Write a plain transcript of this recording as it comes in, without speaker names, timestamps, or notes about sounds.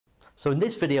So in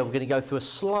this video, we're going to go through a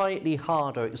slightly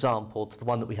harder example to the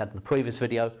one that we had in the previous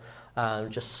video,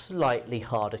 just slightly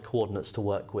harder coordinates to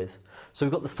work with. So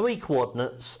we've got the three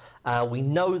coordinates. We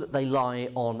know that they lie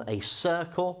on a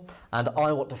circle, and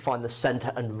I want to find the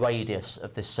centre and radius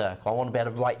of this circle. I want to be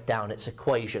able to write down its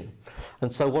equation.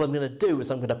 And so what I'm going to do is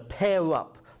I'm going to pair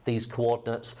up these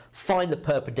coordinates, find the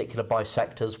perpendicular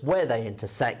bisectors where they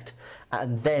intersect,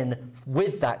 and then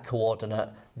with that coordinate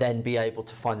then be able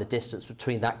to find the distance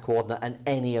between that coordinate and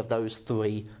any of those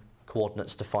three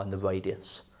coordinates to find the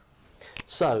radius.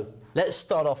 So let's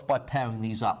start off by pairing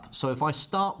these up. So if I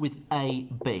start with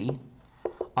AB,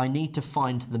 I need to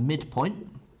find the midpoint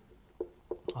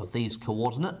of these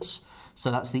coordinates.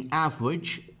 So that's the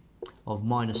average of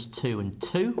 -2 and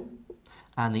 2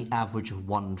 and the average of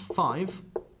 1 and 5.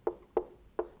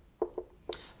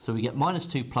 So we get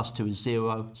 -2 plus 2 is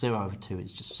 0, 0 over 2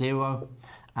 is just 0,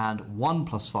 and 1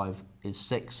 plus 5 is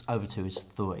 6, over 2 is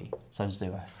 3, so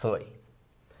 0, 3.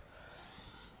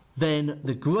 Then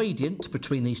the gradient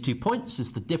between these 2 points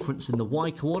is the difference in the y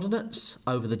coordinates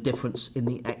over the difference in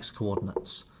the x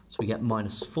coordinates. So we get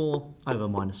 -4 over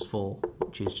 -4,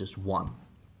 which is just 1.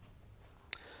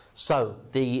 So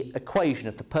the equation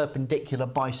of the perpendicular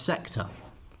bisector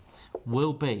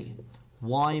will be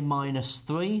y minus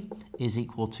 3 is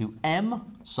equal to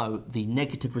m, so the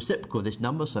negative reciprocal of this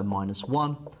number, so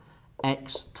 -1,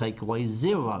 x take away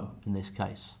 0 in this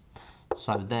case.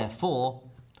 So therefore,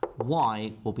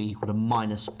 y will be equal to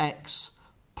 -x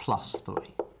plus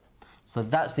 3. So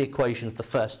that's the equation of the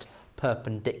first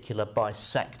perpendicular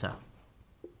bisector.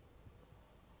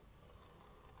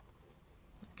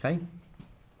 Okay.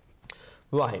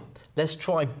 Right, let's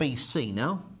try BC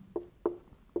now.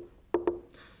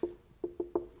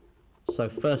 So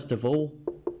first of all,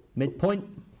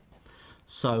 midpoint.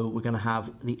 So we're going to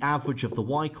have the average of the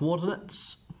y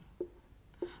coordinates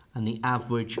and the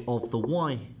average of the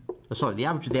the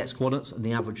average of the x coordinates and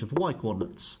the average of the y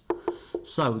coordinates.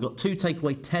 So we've got 2 take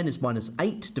away 10 is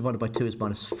 -8, divided by 2 is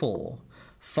 -4.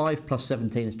 5 plus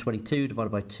 17 is 22,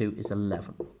 divided by 2 is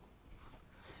 11.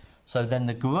 So then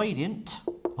the gradient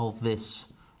of this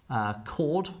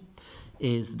chord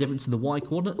is the difference in the y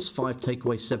coordinates, 5 take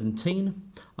away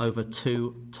 17 over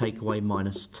 2 take away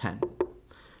 -10.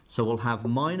 So we'll have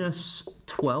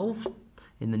 -12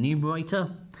 in the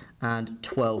numerator and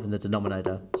 12 in the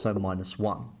denominator, so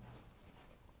 -1.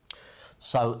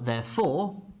 So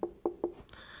therefore,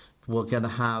 we're going to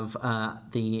have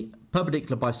the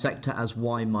perpendicular bisector as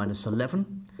y minus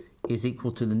 11 is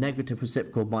equal to the negative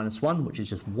reciprocal of -1, which is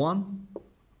just 1,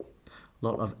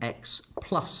 lot of x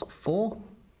plus 4.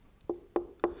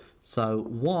 So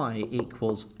y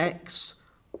equals x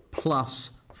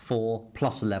plus 4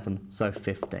 plus 11, so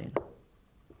 15.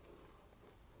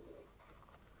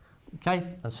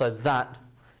 Okay, and so that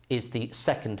is the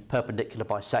second perpendicular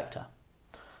bisector.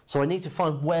 So I need to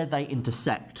find where they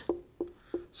intersect.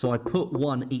 So I put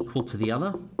one equal to the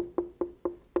other,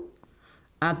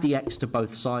 add the x to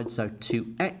both sides, so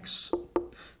 2x.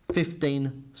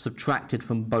 15 subtracted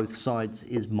from both sides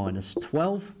is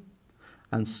 -12.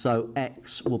 And so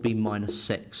x will be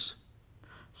 -6.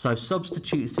 So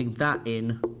substituting that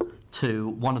in to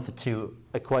one of the two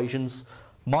equations,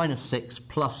 -6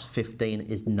 plus 15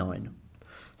 is 9.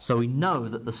 So we know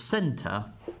that the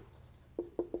centre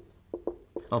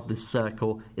of this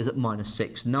circle is at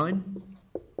 -6, 9.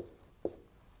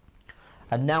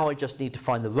 And now I just need to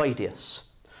find the radius.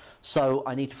 So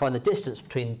I need to find the distance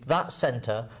between that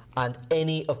centre and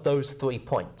any of those 3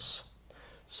 points.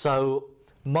 So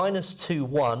 -2,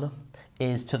 1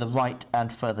 is to the right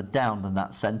and further down than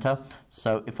that centre.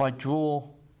 So if I draw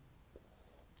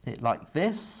it like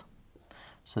this,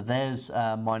 so there's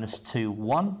 -2,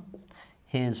 1.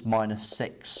 Here's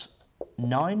 -6,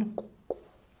 9.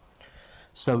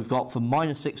 So we've got from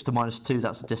 -6 to -2,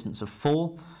 that's a distance of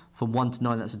 4. From 1 to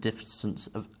 9, that's a distance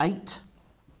of 8.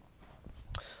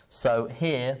 So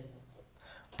here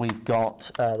we've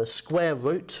got the square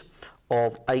root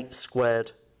of 8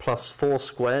 squared plus 4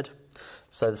 squared,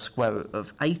 so the square root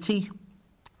of 80.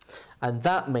 And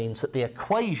that means that the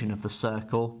equation of the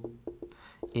circle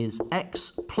is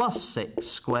x plus 6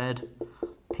 squared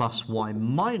plus y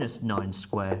minus 9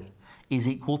 squared is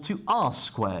equal to r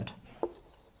squared,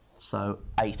 so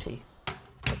 80.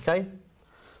 Okay,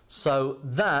 so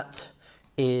that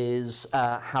is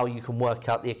how you can work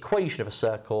out the equation of a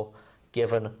circle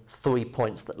given 3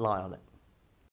 points that lie on it.